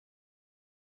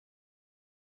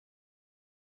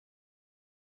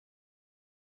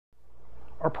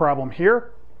our problem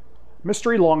here,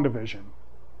 mystery long division.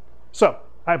 So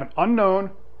I have an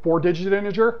unknown 4-digit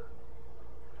integer.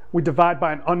 We divide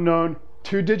by an unknown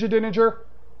 2-digit integer.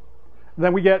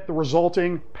 Then we get the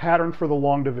resulting pattern for the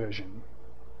long division.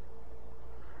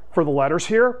 For the letters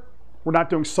here, we're not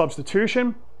doing substitution.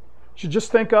 You should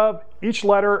just think of each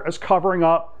letter as covering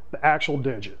up the actual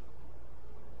digit.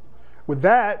 With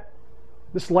that,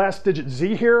 this last digit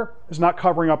z here is not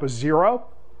covering up a 0.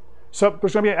 So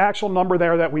there's going to be an actual number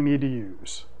there that we need to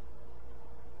use.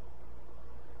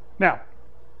 Now,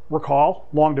 recall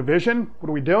long division. What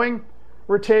are we doing?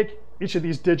 We're going to take each of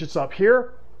these digits up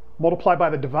here, multiply by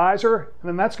the divisor, and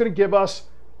then that's going to give us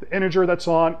the integer that's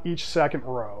on each second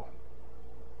row.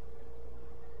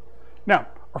 Now,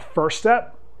 our first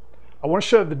step, I want to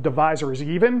show that the divisor is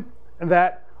even and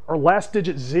that our last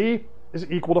digit z is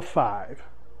equal to 5.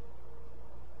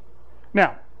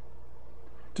 Now,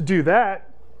 to do that,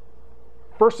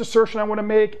 first assertion I want to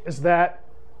make is that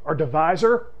our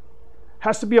divisor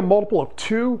has to be a multiple of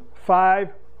 2, 5,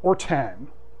 or 10.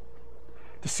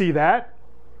 To see that,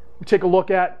 we take a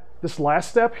look at this last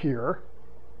step here.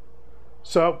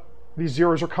 So these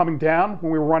zeros are coming down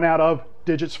when we run out of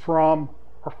digits from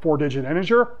our 4-digit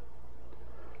integer.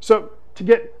 So to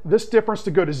get this difference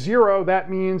to go to 0, that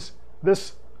means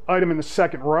this item in the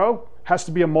second row has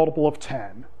to be a multiple of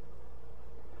 10.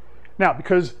 Now,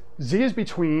 because z is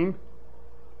between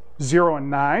 0 and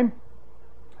 9,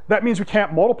 that means we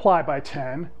can't multiply by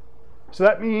 10. So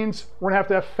that means we're going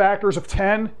to have factors of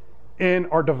 10 in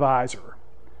our divisor.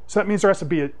 So that means there has to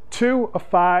be a 2, a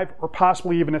 5, or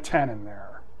possibly even a 10 in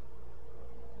there.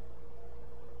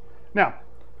 Now,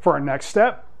 for our next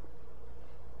step,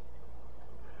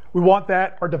 we want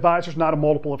that our divisor is not a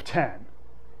multiple of 10.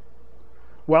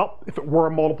 Well, if it were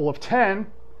a multiple of 10,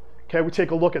 okay, we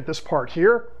take a look at this part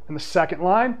here in the second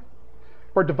line.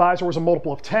 If our divisor was a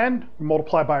multiple of 10, we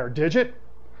multiply by our digit.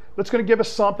 That's going to give us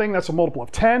something that's a multiple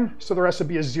of 10, so there has to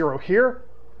be a 0 here.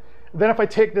 Then if I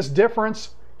take this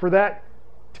difference, for that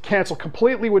to cancel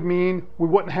completely would mean we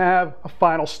wouldn't have a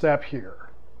final step here.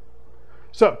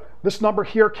 So this number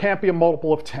here can't be a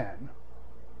multiple of 10.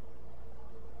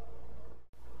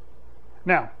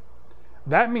 Now,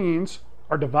 that means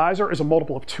our divisor is a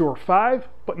multiple of 2 or 5,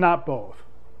 but not both.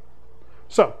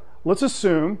 So let's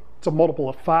assume it's a multiple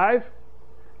of 5, and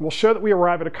we'll show that we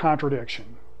arrive at a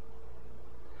contradiction.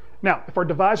 Now, if our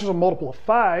divisor is a multiple of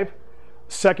 5,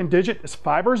 the second digit is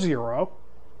 5 or 0.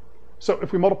 So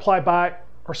if we multiply by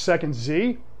our second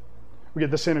z, we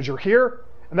get this integer here,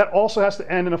 and that also has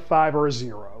to end in a 5 or a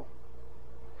 0.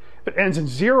 If it ends in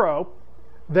 0,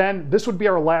 then this would be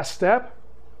our last step.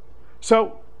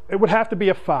 So it would have to be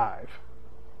a 5.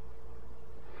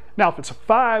 Now, if it's a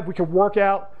 5, we can work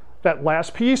out that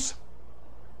last piece.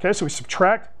 Okay, so we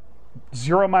subtract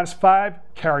 0 minus 5,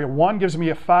 carry a 1, gives me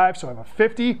a 5, so I have a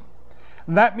 50.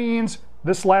 And that means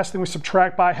this last thing we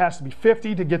subtract by has to be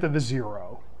 50 to get to the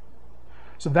 0.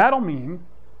 So that'll mean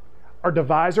our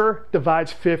divisor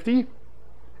divides 50. It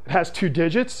has 2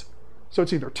 digits, so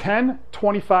it's either 10,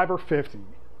 25, or 50.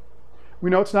 We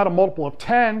know it's not a multiple of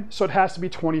 10, so it has to be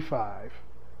 25.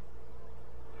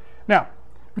 Now,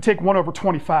 if we take 1 over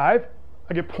 25,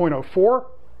 I get 0.04.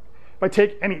 If I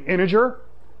take any integer,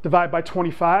 divide by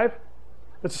 25,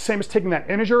 that's the same as taking that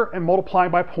integer and multiplying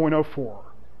by 0.04.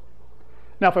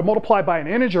 Now, if I multiply by an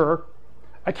integer,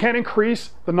 I can't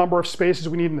increase the number of spaces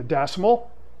we need in the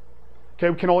decimal. Okay,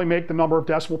 we can only make the number of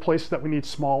decimal places that we need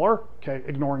smaller, okay,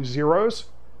 ignoring zeros.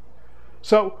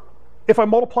 So if I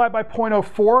multiply by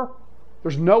 0.04,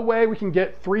 there's no way we can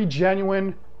get 3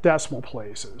 genuine decimal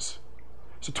places.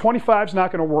 So 25 is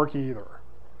not going to work either.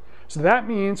 So that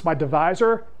means my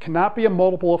divisor cannot be a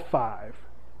multiple of 5.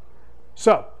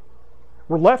 So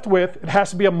we're left with, it has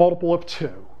to be a multiple of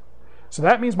 2. So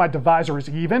that means my divisor is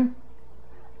even,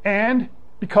 and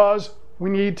because we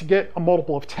need to get a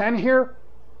multiple of 10 here,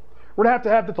 we're going to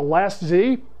have that the last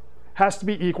z has to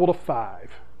be equal to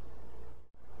 5.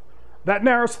 That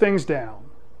narrows things down.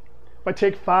 If I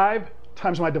take 5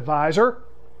 times my divisor,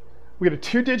 we get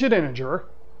a 2-digit integer,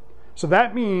 so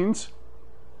that means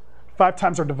 5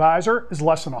 times our divisor is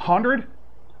less than 100,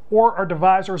 or our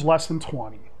divisor is less than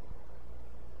 20.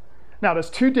 Now that's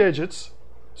 2 digits,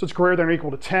 so it's greater than or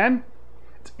equal to 10.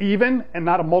 It's even and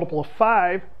not a multiple of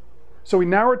 5, so we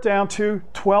narrow it down to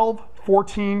 12,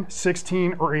 14,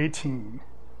 16, or 18.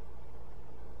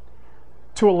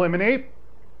 To eliminate,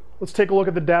 let's take a look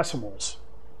at the decimals.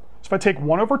 So if I take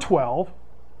 1 over 12,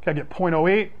 okay, I get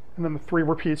 0.08, and then the 3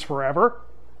 repeats forever.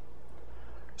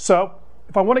 So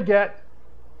if I want to get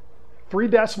 3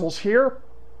 decimals here,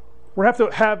 we're going to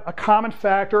have to have a common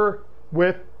factor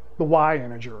with the y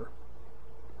integer.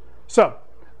 So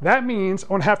That means I'm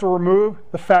going to have to remove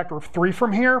the factor of 3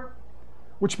 from here,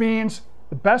 which means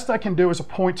the best I can do is a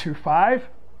 0.25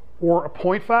 or a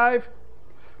 0.5.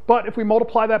 But if we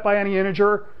multiply that by any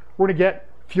integer, we're going to get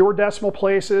fewer decimal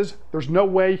places. There's no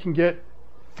way you can get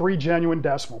 3 genuine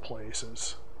decimal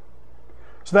places.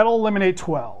 So that'll eliminate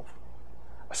 12.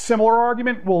 A similar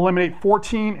argument will eliminate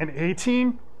 14 and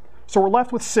 18. So we're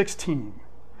left with 16.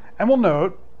 And we'll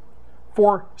note,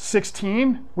 for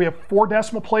 16, we have 4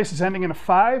 decimal places ending in a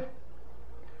 5.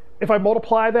 If I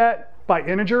multiply that by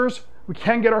integers, we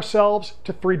can get ourselves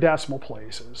to 3 decimal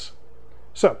places.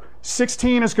 So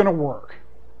 16 is going to work.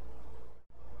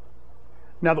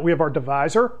 Now that we have our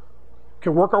divisor, we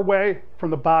can work our way from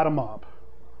the bottom up.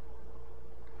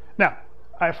 Now,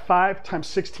 I have 5 times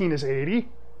 16 is 80.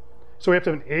 So we have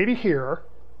to have an 80 here.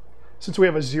 Since we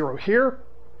have a 0 here,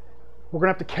 we're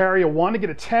going to have to carry a 1 to get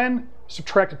a 10,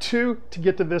 subtract a 2 to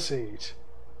get to this 8.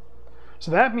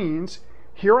 So that means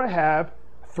here I have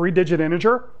a 3-digit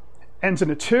integer, ends in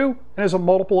a 2, and is a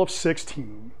multiple of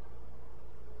 16.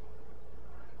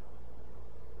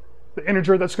 The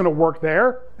integer that's going to work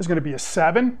there is going to be a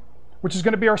 7, which is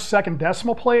going to be our second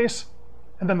decimal place,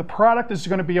 and then the product is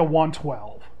going to be a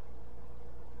 112.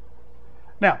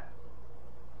 Now,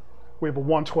 we have a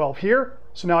 112 here,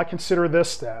 so now I consider this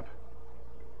step.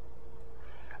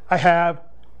 I have,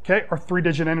 our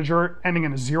 3-digit integer ending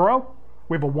in a 0.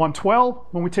 We have a 112.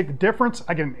 When we take the difference,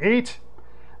 I get an 8.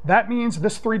 That means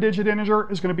this 3-digit integer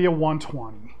is going to be a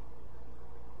 120.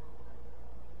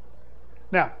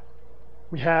 Now,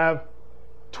 we have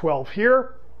 12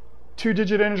 here,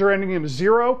 2-digit integer ending in a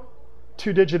 0,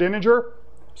 2-digit integer.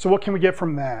 So what can we get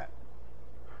from that?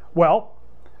 Well,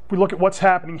 if we look at what's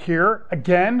happening here,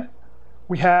 again,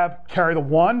 we have carry the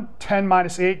 1. 10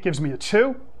 minus 8 gives me a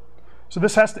 2. So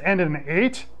this has to end in an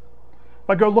 8. If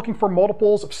I go looking for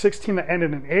multiples of 16 that end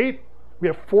in an 8, we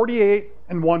have 48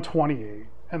 and 128,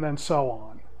 and then so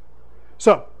on.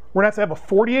 So we're going to have a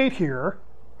 48 here.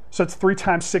 So it's 3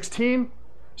 times 16.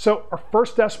 So our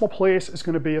first decimal place is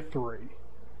going to be a 3.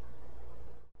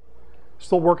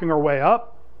 Still working our way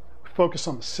up. Focus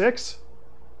on the 6.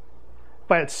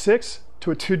 If I add 6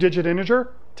 to a 2-digit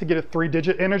integer to get a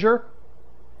 3-digit integer,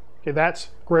 that's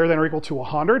greater than or equal to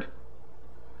 100.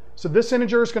 So this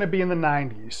integer is going to be in the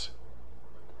 90s.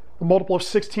 The multiple of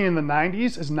 16 in the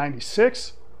 90s is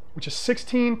 96, which is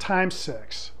 16 times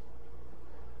 6.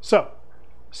 So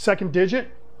second digit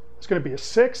is going to be a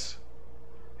 6,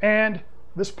 and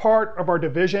this part of our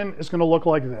division is going to look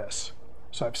like this.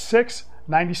 So I have 6,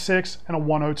 96, and a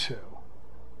 102.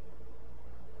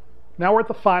 Now we're at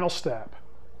the final step.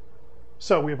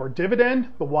 So we have our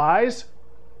dividend, the y's,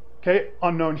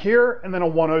 unknown here, and then a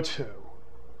 102.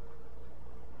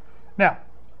 Now,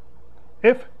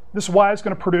 if this y is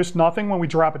going to produce nothing when we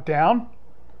drop it down,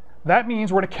 that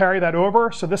means we're going to carry that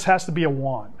over, so this has to be a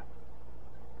 1.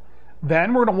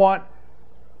 Then we're going to want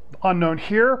the unknown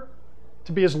here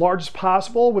to be as large as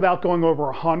possible without going over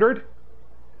 100.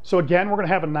 So again, we're going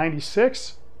to have a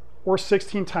 96, or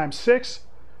 16 times 6.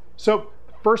 So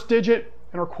the first digit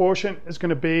in our quotient is going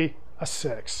to be a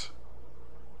 6.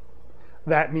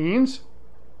 That means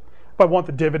if I want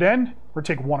the dividend, we're going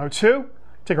to take 102,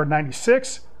 take our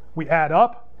 96, we add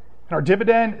up, and our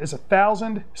dividend is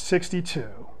 1,062.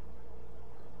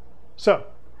 So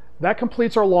that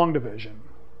completes our long division.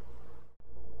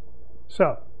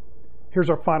 So here's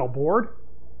our final board.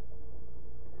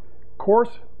 Of course,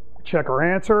 we check our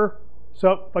answer.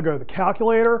 So if I go to the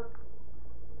calculator,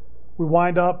 we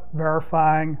wind up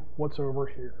verifying what's over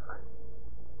here.